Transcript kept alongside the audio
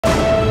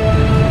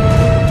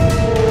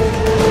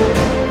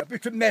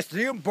bütün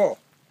mesleğim bu.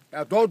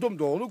 Yani doğdum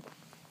doğuluk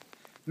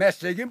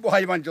mesleğim bu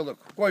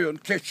hayvancılık. Koyun,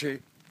 keçi,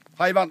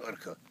 hayvan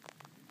ırkı.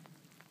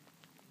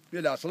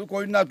 Bilhasılı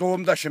koyunlar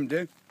doğumda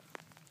şimdi.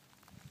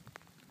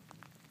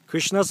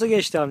 Kış nasıl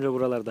geçti amca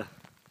buralarda?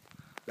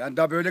 Ben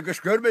daha böyle kış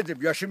görmedim.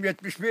 Yaşım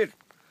 71.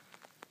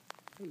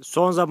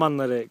 Son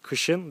zamanları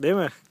kışın değil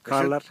mi?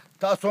 Karlar. Kışın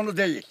daha sonu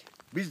değil.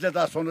 Biz de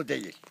daha sonu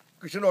değil.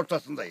 Kışın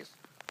ortasındayız.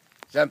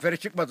 Zenferi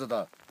çıkmadı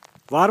daha.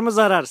 Var mı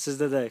zarar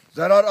sizde de?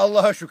 Zarar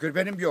Allah'a şükür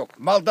benim yok.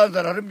 Maldan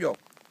zararım yok.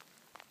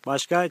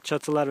 Başka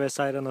çatılar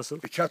vesaire nasıl?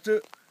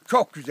 Çatı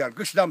çok güzel.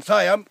 Kışlam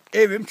sayam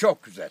evim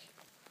çok güzel.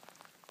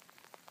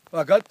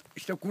 Fakat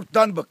işte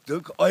kurttan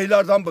bıktık,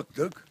 ayılardan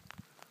bıktık.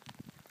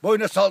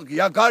 Boyuna salgı.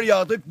 Ya kar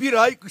yağdı. Bir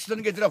ay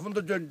kışlanın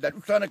etrafında döndüler.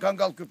 3 tane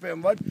kangal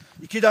köpeğim var.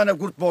 2 tane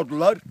kurt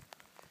boğdular.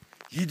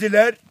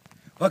 Yediler.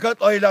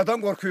 Fakat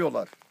ayılardan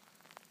korkuyorlar.